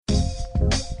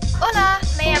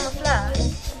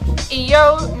Y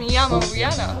yo me llamo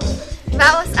Rihanna.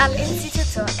 Vamos al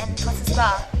instituto en Potter's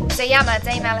Bar. Se llama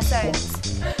Dame Alison's.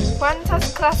 ¿Cuántas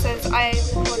clases hay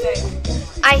por día?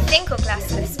 Hay 5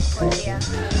 clases por día.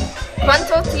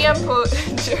 ¿Cuánto tiempo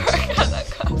dura cada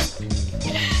clase?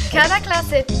 Cada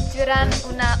clase dura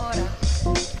 1 hora.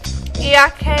 ¿Y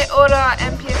a qué hora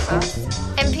empiezas?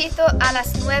 Empiezo a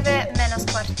las 9 menos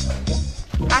cuarto.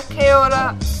 ¿A qué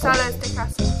hora sales de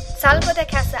casa? Salgo de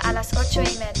casa a las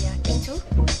 8:30. ¿Y tú?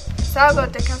 Salgo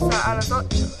de casa a las 8.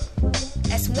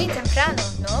 Es muy temprano,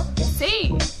 ¿no?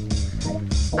 Sí.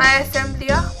 ¿Hay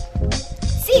asamblea?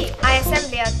 Sí, hay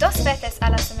asamblea 2 veces a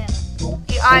la semana.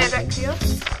 ¿Y hay recreo?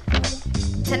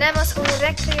 Tenemos un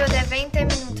recreo de 20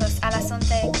 minutos a las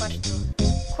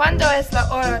 11:15. ¿Cuándo es la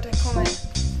hora de comer?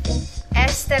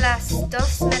 Es de las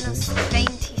 2 menos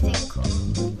 25.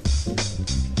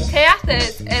 ¿Qué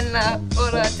haces en la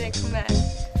hora de comer?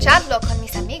 Charlo con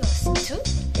mis amigos. ¿Y tú?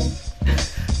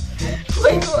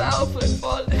 Juego al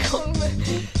fútbol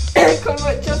con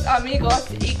muchos amigos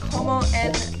y como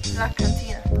en la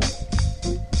cantina.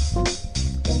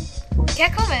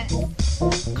 ¿Qué comes?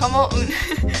 Como un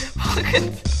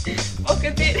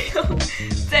bocadillo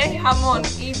de jamón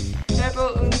y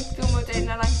bebo un zumo de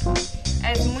naranja.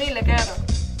 Es muy ligero.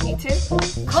 ¿Y tú?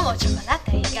 Como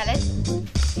chocolate y galette.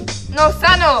 ¡No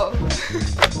sano!